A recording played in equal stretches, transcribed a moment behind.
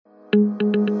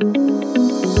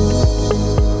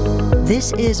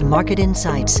This is Market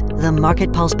Insights, the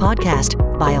Market Pulse podcast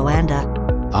by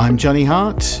Oanda. I'm Johnny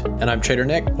Hart. And I'm Trader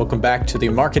Nick. Welcome back to the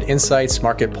Market Insights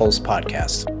Market Pulse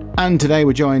podcast. And today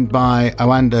we're joined by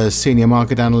Oanda's senior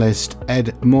market analyst,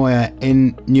 Ed Moyer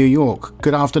in New York.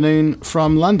 Good afternoon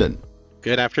from London.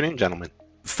 Good afternoon, gentlemen.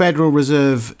 Federal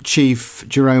Reserve Chief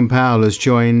Jerome Powell has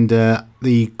joined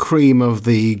the cream of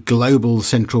the global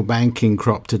central banking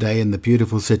crop today in the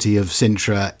beautiful city of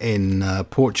Sintra in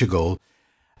Portugal.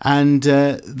 And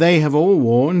they have all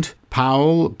warned,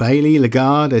 Powell, Bailey,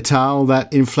 Lagarde, et al.,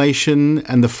 that inflation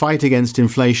and the fight against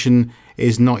inflation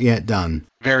is not yet done.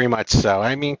 Very much so.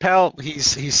 I mean, Powell,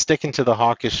 he's sticking to the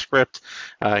hawkish script.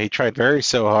 He tried very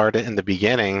so hard in the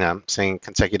beginning, saying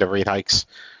consecutive rate hikes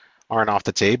aren't off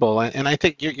the table. And I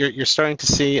think you're starting to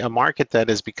see a market that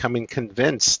is becoming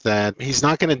convinced that he's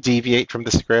not going to deviate from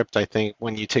the script. I think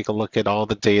when you take a look at all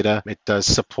the data, it does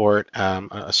support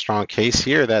a strong case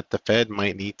here that the Fed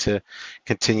might need to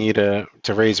continue to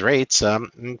raise rates.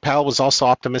 Powell was also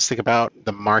optimistic about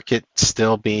the market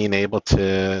still being able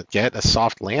to get a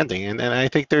soft landing. And I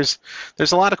think there's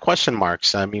a lot of question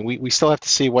marks. I mean, we still have to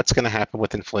see what's going to happen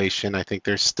with inflation. I think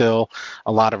there's still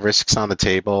a lot of risks on the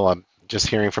table. Just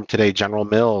hearing from today, General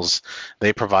Mills,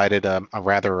 they provided a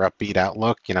rather upbeat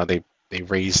outlook. You know, they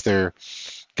raised their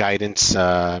guidance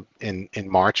in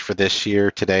March for this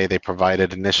year. Today, they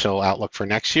provided initial outlook for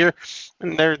next year,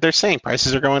 and they're saying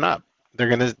prices are going up. They're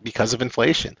going to because of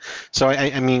inflation. So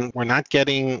I mean, we're not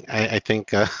getting, I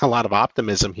think, a lot of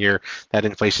optimism here that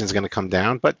inflation is going to come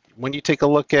down. But when you take a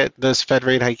look at those Fed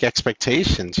rate hike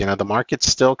expectations, you know, the market's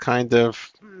still kind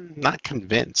of not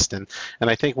convinced. And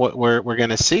I think what we're going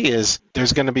to see is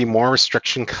there's going to be more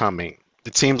restriction coming.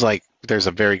 It seems like there's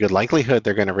a very good likelihood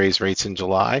they're going to raise rates in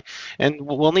July, and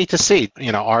we'll need to see,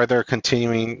 you know, are there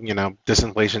continuing, you know,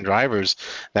 disinflation drivers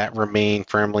that remain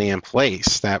firmly in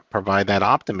place that provide that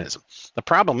optimism. The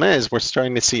problem is we're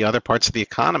starting to see other parts of the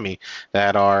economy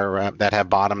that are that have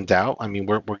bottomed out. I mean,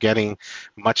 we're getting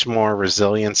much more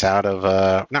resilience out of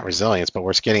not resilience, but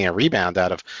we're getting a rebound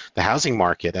out of the housing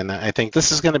market, and I think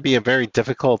this is going to be a very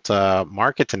difficult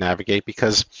market to navigate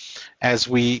because as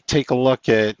we take a look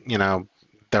at, you know,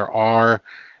 there are,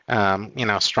 you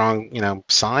know, strong, you know,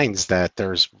 signs that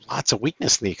there's lots of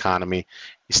weakness in the economy.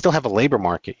 You still have a labor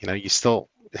market. You know, you still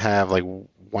have like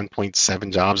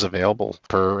 1.7 jobs available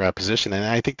per position, and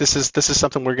I think this is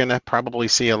something we're going to probably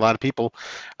see. A lot of people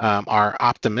are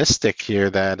optimistic here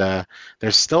that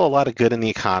there's still a lot of good in the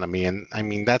economy, and I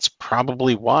mean that's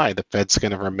probably why the Fed's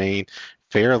going to remain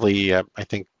fairly, I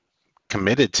think,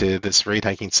 committed to this rate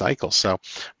hiking cycle. So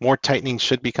more tightening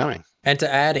should be coming. And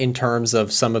to add in terms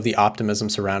of some of the optimism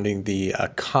surrounding the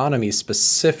economy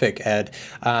specific, Ed,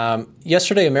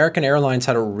 yesterday American Airlines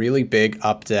had a really big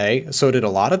up day. So did a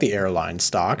lot of the airline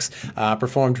stocks,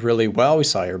 performed really well. We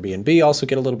saw Airbnb also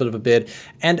get a little bit of a bid.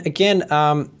 And again,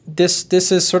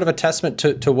 this is sort of a testament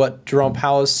to what Jerome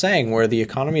Powell is saying, where the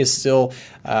economy is still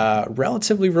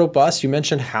relatively robust. You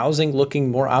mentioned housing looking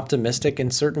more optimistic.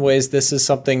 In certain ways, this is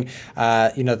something,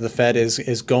 you know, the Fed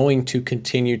is going to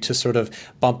continue to sort of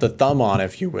bump the thumb on,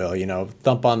 if you will, you know,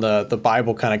 thump on the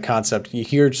Bible kind of concept. You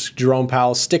hear Jerome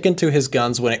Powell sticking to his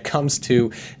guns when it comes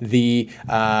to the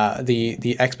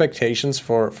expectations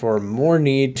for more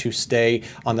need to stay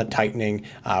on the tightening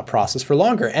process for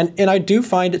longer. And I do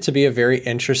find it to be a very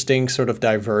interesting sort of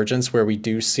divergence where we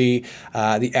do see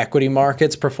the equity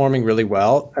markets performing really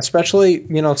well, especially,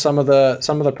 you know, some of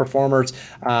the performers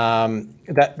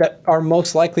that are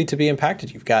most likely to be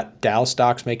impacted. You've got Dow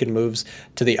stocks making moves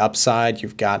to the upside.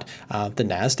 You've got the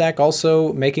NASDAQ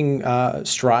also making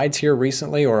strides here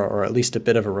recently, or at least a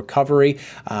bit of a recovery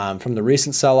from the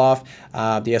recent sell-off.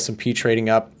 The S&P trading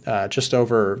up just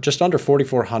under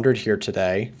 4,400 here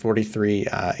today,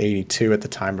 4382 at the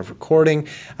time of recording.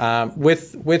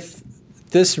 With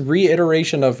this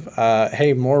reiteration of,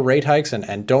 hey, more rate hikes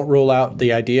and don't rule out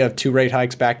the idea of 2 rate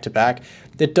hikes back to back.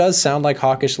 It does sound like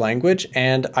hawkish language,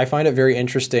 and I find it very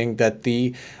interesting that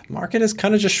the market is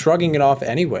kind of just shrugging it off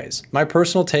anyways. My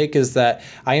personal take is that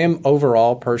I am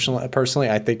overall, personally,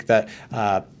 I think that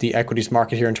the equities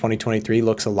market here in 2023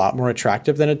 looks a lot more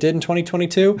attractive than it did in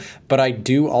 2022, but I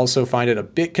do also find it a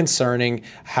bit concerning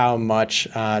how much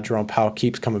Jerome Powell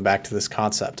keeps coming back to this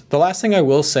concept. The last thing I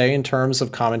will say in terms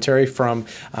of commentary from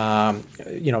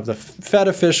you know, the Fed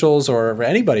officials or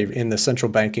anybody in the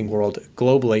central banking world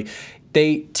globally,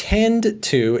 they tend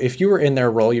to, if you were in their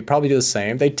role, you'd probably do the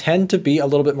same. They tend to be a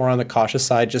little bit more on the cautious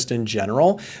side just in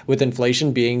general, with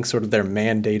inflation being sort of their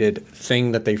mandated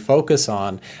thing that they focus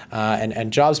on,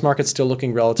 and jobs market still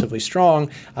looking relatively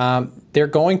strong. they're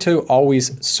going to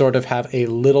always sort of have a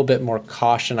little bit more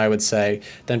caution, I would say,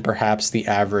 than perhaps the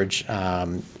average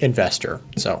investor.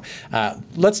 So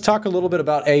let's talk a little bit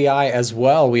about AI as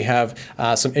well. We have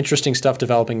some interesting stuff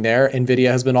developing there.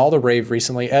 NVIDIA has been all the rave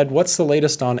recently. Ed, what's the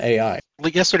latest on AI?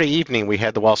 Yesterday evening, we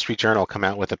had the Wall Street Journal come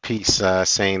out with a piece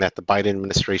saying that the Biden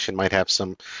administration might have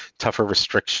some tougher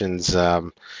restrictions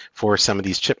for some of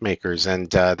these chip makers,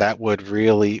 and that would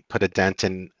really put a dent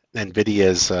in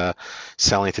NVIDIA's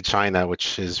selling to China,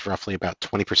 which is roughly about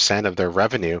 20% of their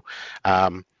revenue.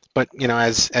 But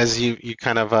as you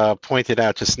kind of pointed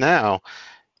out just now,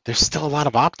 there's still a lot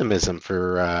of optimism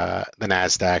for the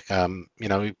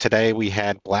Nasdaq. Today we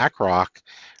had BlackRock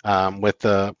with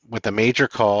the major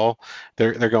call.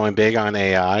 They're going big on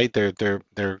AI.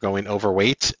 They're going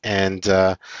overweight, and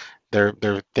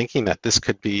they're thinking that this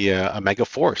could be a mega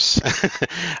force.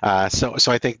 So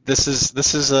I think this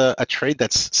is a trade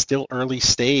that's still early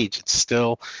stage. It's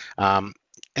still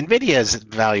NVIDIA's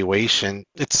valuation.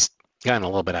 It's gotten a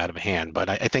little bit out of hand, but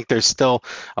I think there's still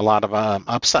a lot of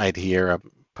upside here. A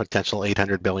potential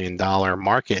 $800 billion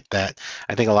market that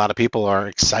I think a lot of people are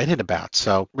excited about.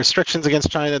 So restrictions against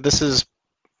China, this is,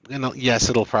 yes,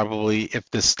 it'll probably,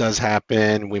 if this does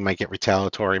happen, we might get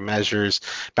retaliatory measures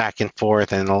back and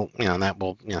forth, and that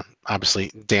will,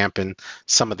 obviously dampen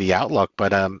some of the outlook.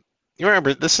 But you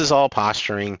remember, this is all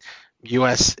posturing.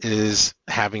 U.S. is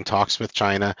having talks with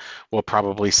China. We'll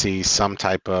probably see some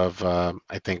type of,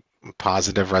 I think,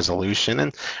 positive resolution.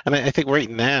 And I think right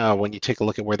now, when you take a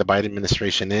look at where the Biden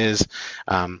administration is,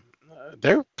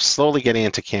 they're slowly getting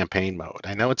into campaign mode.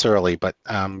 I know it's early, but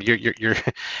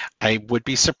I would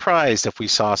be surprised if we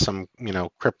saw some,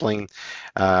 crippling,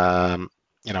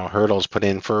 hurdles put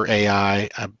in for AI.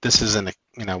 This is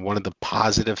one of the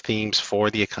positive themes for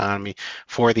the economy,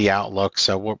 for the outlook.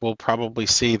 So we'll probably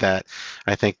see that.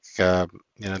 I think the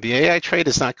AI trade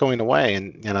is not going away,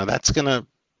 and that's gonna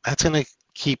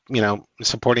keep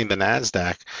supporting the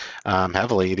Nasdaq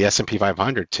heavily, the S&P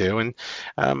 500 too, and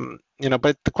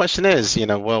but the question is,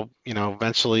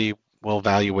 eventually will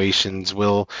valuations,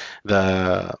 will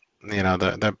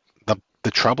the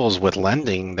troubles with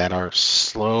lending that are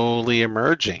slowly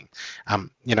emerging.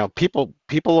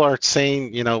 People are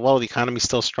saying, well, the economy's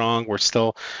still strong. We're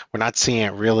not seeing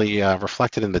it really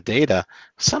reflected in the data.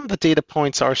 Some of the data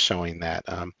points are showing that.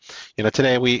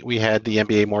 Today we had the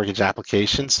MBA mortgage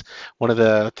applications. One of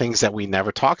the things that we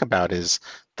never talk about is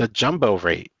the jumbo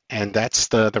rate. And that's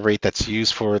the rate that's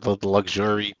used for the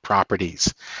luxury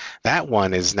properties. That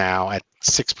one is now at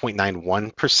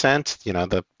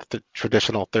 6.91%. The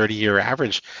traditional 30-year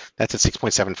average, that's at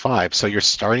 6.75. So you're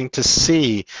starting to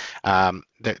see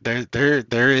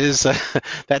there is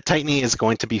that tightening is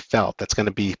going to be felt. That's going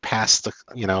to be passed,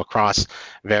 across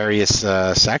various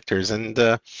sectors, and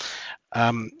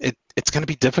it's going to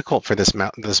be difficult for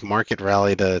this market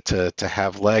rally to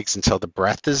have legs until the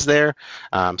breadth is there.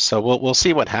 So we'll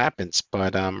see what happens.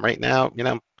 But right now,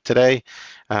 today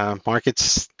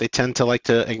markets, they tend to like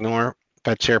to ignore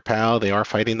Fed Chair Powell. They are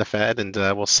fighting the Fed, and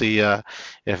we'll see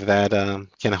if that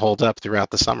can hold up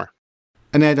throughout the summer.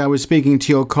 And Ed, I was speaking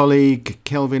to your colleague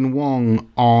Kelvin Wong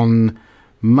on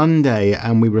Monday,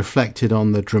 and we reflected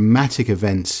on the dramatic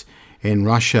events in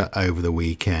Russia over the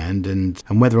weekend and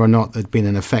whether or not there'd been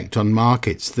an effect on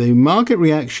markets. The market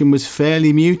reaction was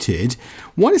fairly muted.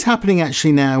 What is happening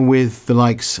actually now with the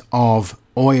likes of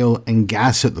oil and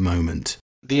gas at the moment?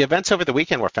 The events over the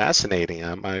weekend were fascinating.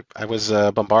 I was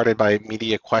bombarded by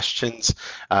media questions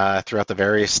throughout the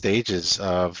various stages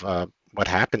of what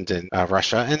happened in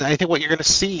Russia. And I think what you're going to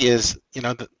see is,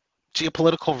 the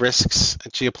geopolitical risks,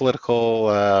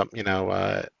 geopolitical,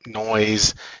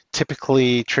 noise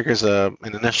typically triggers an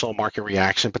initial market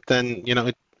reaction, but then,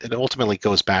 it ultimately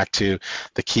goes back to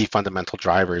the key fundamental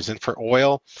drivers. And for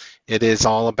oil, it is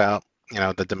all about,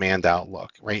 the demand outlook.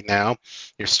 Right now,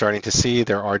 you're starting to see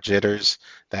there are jitters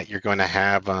that you're going to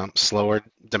have slower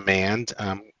demand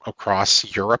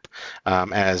across Europe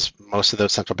as most of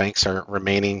those central banks are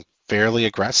remaining fairly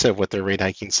aggressive with their rate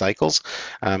hiking cycles.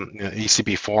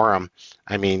 ECB forum,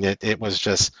 it was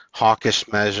just hawkish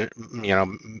measure,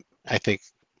 I think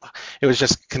it was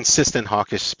just consistent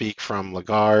hawkish speak from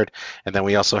Lagarde, and then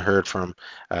we also heard from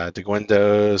De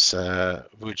Guindos,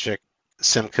 Vucic,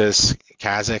 Simkus,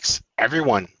 Kazakhs.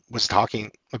 Everyone was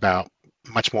talking about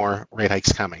much more rate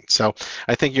hikes coming. So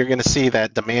I think you're going to see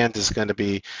that demand is going to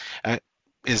be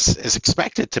is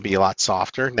expected to be a lot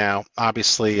softer. Now,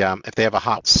 obviously, if they have a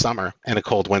hot summer and a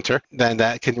cold winter, then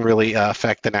that can really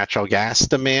affect the natural gas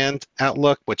demand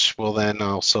outlook, which will then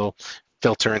also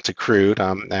filter into crude,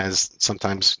 as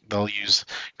sometimes they'll use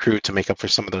crude to make up for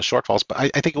some of those shortfalls.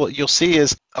 But I think what you'll see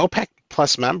is OPEC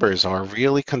plus members are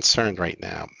really concerned right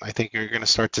now. I think you're going to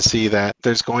start to see that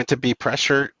there's going to be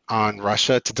pressure on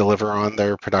Russia to deliver on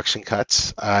their production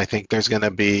cuts. I think there's going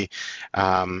to be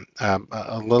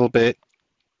a little bit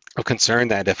of concern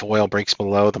that if oil breaks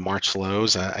below the March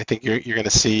lows, I think you're going to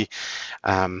see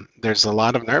there's a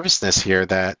lot of nervousness here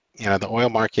that the oil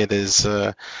market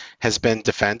has been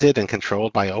defended and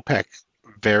controlled by OPEC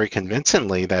very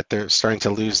convincingly, that they're starting to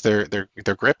lose their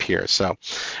grip here. So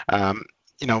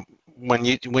when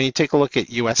you take a look at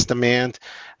U.S. demand,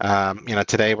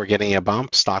 today we're getting a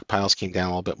bump. Stockpiles came down a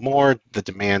little bit more. The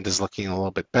demand is looking a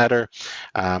little bit better.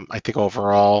 I think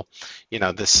overall,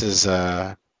 this is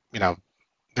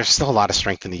there's still a lot of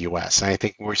strength in the U.S. and I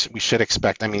think we should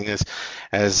expect. I mean,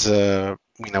 as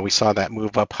we saw that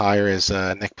move up higher, as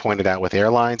Nick pointed out with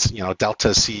airlines.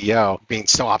 Delta's CEO being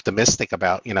so optimistic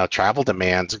about travel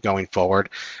demands going forward.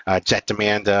 Jet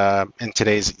demand in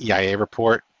today's EIA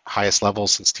report, highest level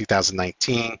since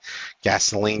 2019.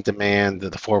 Gasoline demand,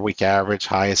 the 4-week average,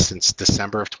 highest since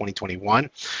December of 2021.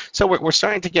 So we're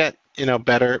starting to get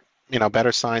better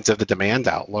signs of the demand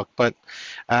outlook, but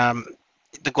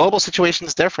the global situation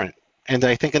is different. And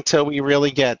I think until we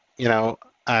really get,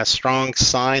 a strong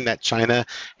sign that China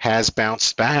has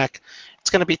bounced back,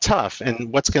 it's going to be tough.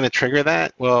 And what's going to trigger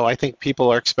that? Well, I think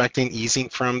people are expecting easing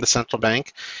from the central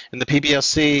bank. And the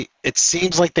PBOC, it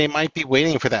seems like they might be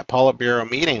waiting for that Politburo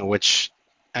meeting, which,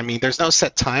 there's no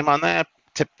set time on that.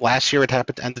 Last year it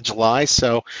happened at the end of July,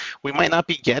 so we might not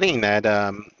be getting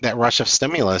that rush of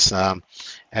stimulus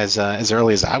as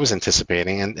early as I was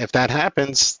anticipating. And if that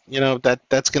happens,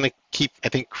 that's going to keep, I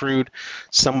think, crude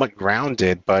somewhat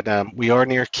grounded. But we are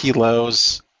near key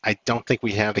lows. I don't think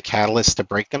we have the catalyst to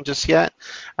break them just yet.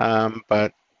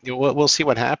 But we'll see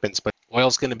what happens. But oil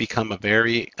is going to become a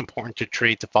very important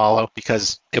trade to follow,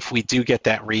 because if we do get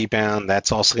that rebound,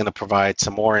 that's also going to provide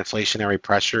some more inflationary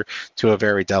pressure to a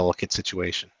very delicate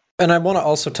situation. And I want to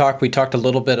also we talked a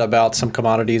little bit about some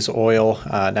commodities, oil,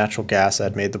 natural gas.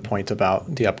 Ed made the point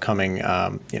about the upcoming,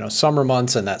 summer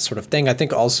months and that sort of thing. I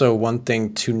think also one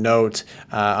thing to note,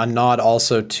 a nod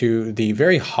also to the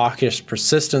very hawkish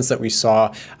persistence that we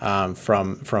saw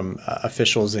from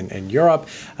officials in Europe.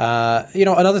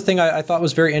 Another thing I thought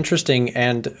was very interesting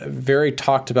and very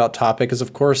talked about topic is,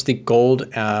 of course, the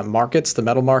gold markets, the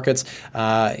metal markets.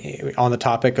 On the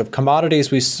topic of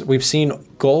commodities, we've seen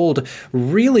gold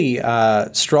really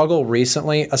struggle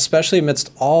recently, especially amidst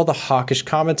all the hawkish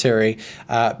commentary.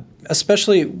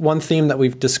 Especially one theme that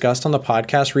we've discussed on the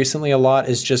podcast recently a lot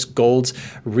is just gold's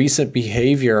recent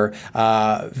behavior,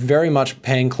 very much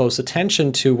paying close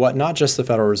attention to what not just the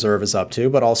Federal Reserve is up to,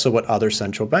 but also what other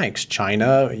central banks,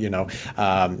 China,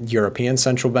 European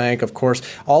Central Bank, of course,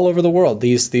 all over the world.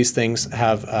 These things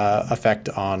have effect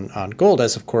on gold,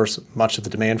 as of course much of the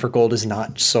demand for gold is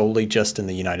not solely just in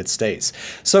the United States.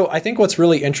 So I think what's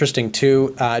really interesting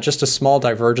too, just a small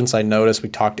divergence I noticed, we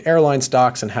talked airline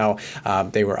stocks and how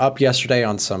they were up yesterday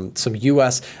on some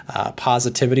U.S.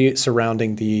 Positivity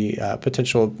surrounding the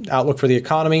potential outlook for the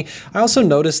economy. I also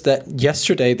noticed that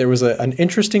yesterday there was an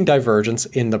interesting divergence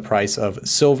in the price of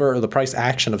silver, or the price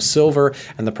action of silver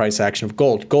and the price action of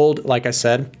gold. Gold, like I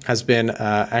said, has been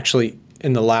actually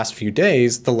in the last few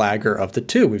days the lagger of the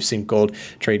two. We've seen gold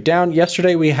trade down.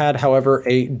 Yesterday we had, however,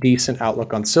 a decent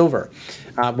outlook on silver.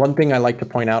 One thing I like to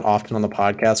point out often on the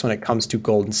podcast when it comes to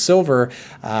gold and silver,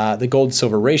 the gold and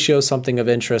silver ratio is something of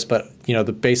interest, but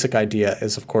the basic idea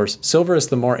is, of course, silver is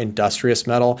the more industrious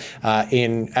metal.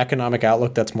 In economic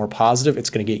outlook that's more positive, it's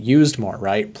going to get used more,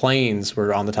 right? Planes,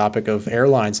 we're on the topic of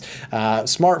airlines,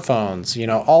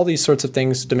 smartphones, all these sorts of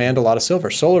things demand a lot of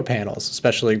silver. Solar panels,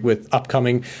 especially with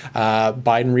upcoming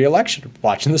Biden re-election,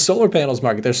 watching the solar panels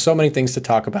market. There's so many things to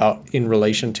talk about in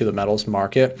relation to the metals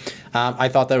market. I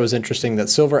thought that was interesting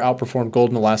that silver outperformed gold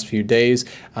in the last few days.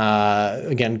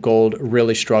 Again, gold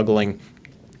really struggling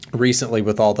recently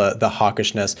with all the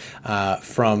hawkishness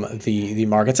from the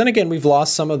markets. And again, we've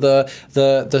lost some of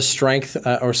the strength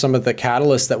or some of the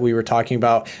catalysts that we were talking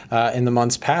about in the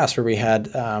months past, where we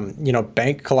had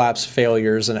bank collapse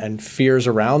failures and fears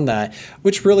around that,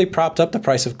 which really propped up the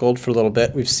price of gold for a little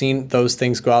bit. We've seen those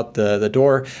things go out the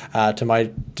door. To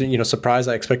my surprise,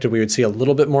 I expected we would see a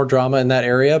little bit more drama in that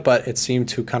area, but it seemed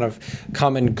to kind of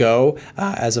come and go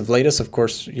as of latest. Of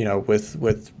course,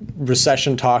 with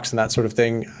recession talks and that sort of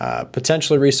thing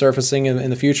potentially resurfacing in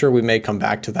the future, we may come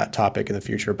back to that topic in the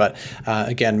future. But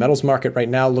again, metals market right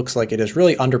now looks like it is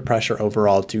really under pressure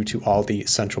overall due to all the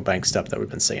central bank stuff that we've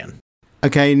been seeing.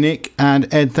 Okay, Nick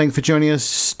and Ed, thanks for joining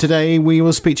us today. We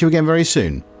will speak to you again very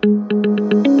soon.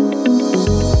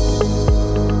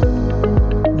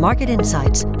 Market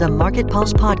Insights, the Market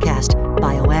Pulse podcast